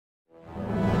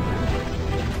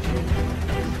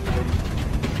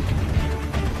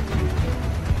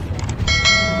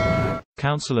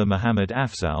Councillor Muhammad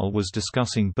Afzal was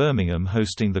discussing Birmingham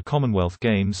hosting the Commonwealth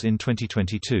Games in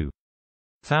 2022.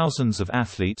 Thousands of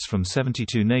athletes from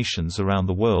 72 nations around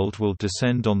the world will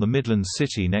descend on the Midlands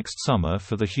city next summer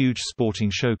for the huge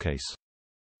sporting showcase.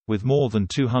 With more than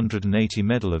 280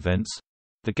 medal events,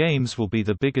 the Games will be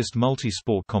the biggest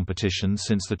multi-sport competition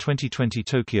since the 2020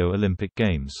 Tokyo Olympic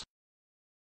Games.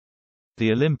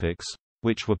 The Olympics,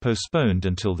 which were postponed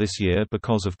until this year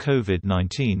because of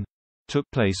COVID-19, took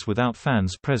place without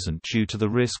fans present due to the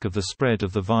risk of the spread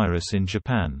of the virus in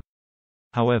Japan.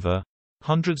 However,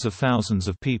 hundreds of thousands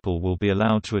of people will be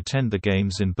allowed to attend the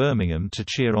Games in Birmingham to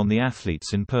cheer on the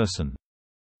athletes in person.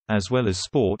 As well as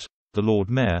sport, the Lord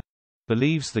Mayor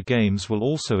believes the Games will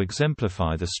also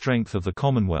exemplify the strength of the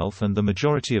Commonwealth and the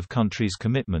majority of countries'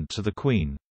 commitment to the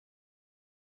Queen.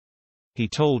 He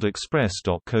told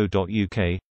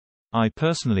Express.co.uk, "I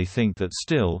personally think that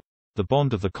still, the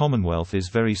bond of the Commonwealth is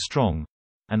very strong,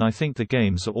 and I think the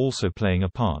Games are also playing a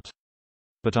part.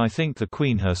 But I think the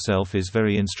Queen herself is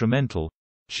very instrumental.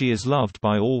 She is loved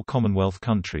by all Commonwealth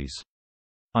countries.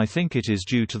 I think it is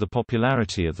due to the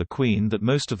popularity of the Queen that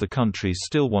most of the countries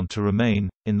still want to remain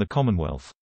in the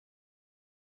Commonwealth.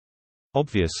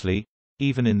 Obviously,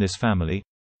 even in this family,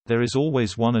 there is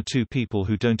always one or two people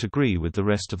who don't agree with the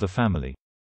rest of the family.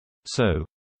 So,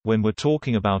 when we're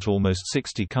talking about almost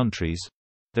 60 countries,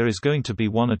 there is going to be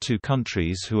one or two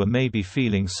countries who are maybe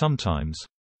feeling sometimes,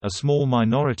 a small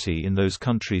minority in those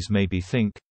countries maybe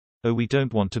think, oh, we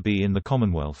don't want to be in the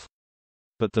Commonwealth.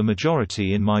 But the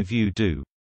majority in my view do."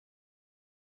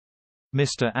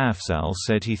 Mr. Afzal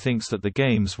said he thinks that the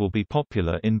Games will be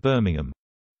popular in Birmingham,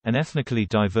 an ethnically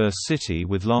diverse city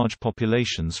with large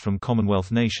populations from Commonwealth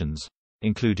nations,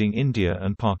 including India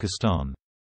and Pakistan.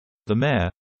 The mayor,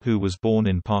 who was born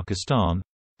in Pakistan,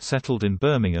 settled in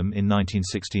Birmingham in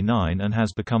 1969 and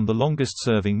has become the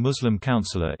longest-serving Muslim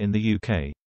councillor in the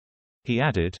UK. He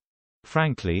added,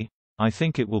 "Frankly, I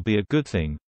think it will be a good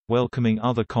thing, welcoming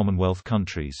other Commonwealth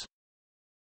countries.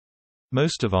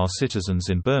 Most of our citizens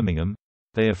in Birmingham,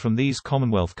 they are from these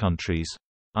Commonwealth countries.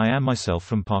 I am myself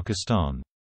from Pakistan.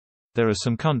 There are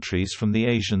some countries from the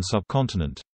Asian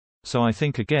subcontinent. So I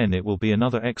think again it will be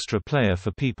another extra player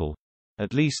for people.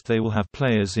 At least they will have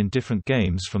players in different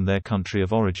games from their country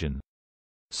of origin.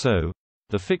 So,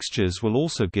 the fixtures will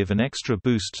also give an extra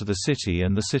boost to the city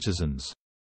and the citizens."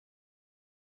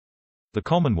 The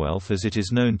Commonwealth as it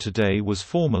is known today was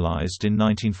formalised in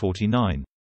 1949,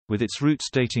 with its roots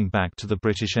dating back to the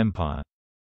British Empire.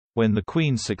 When the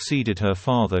Queen succeeded her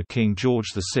father King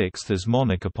George VI as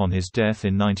monarch upon his death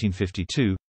in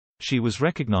 1952, she was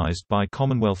recognised by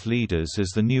Commonwealth leaders as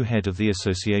the new head of the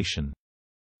association.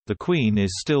 The Queen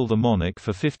is still the monarch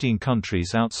for 15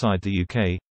 countries outside the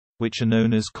UK, which are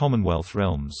known as Commonwealth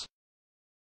realms.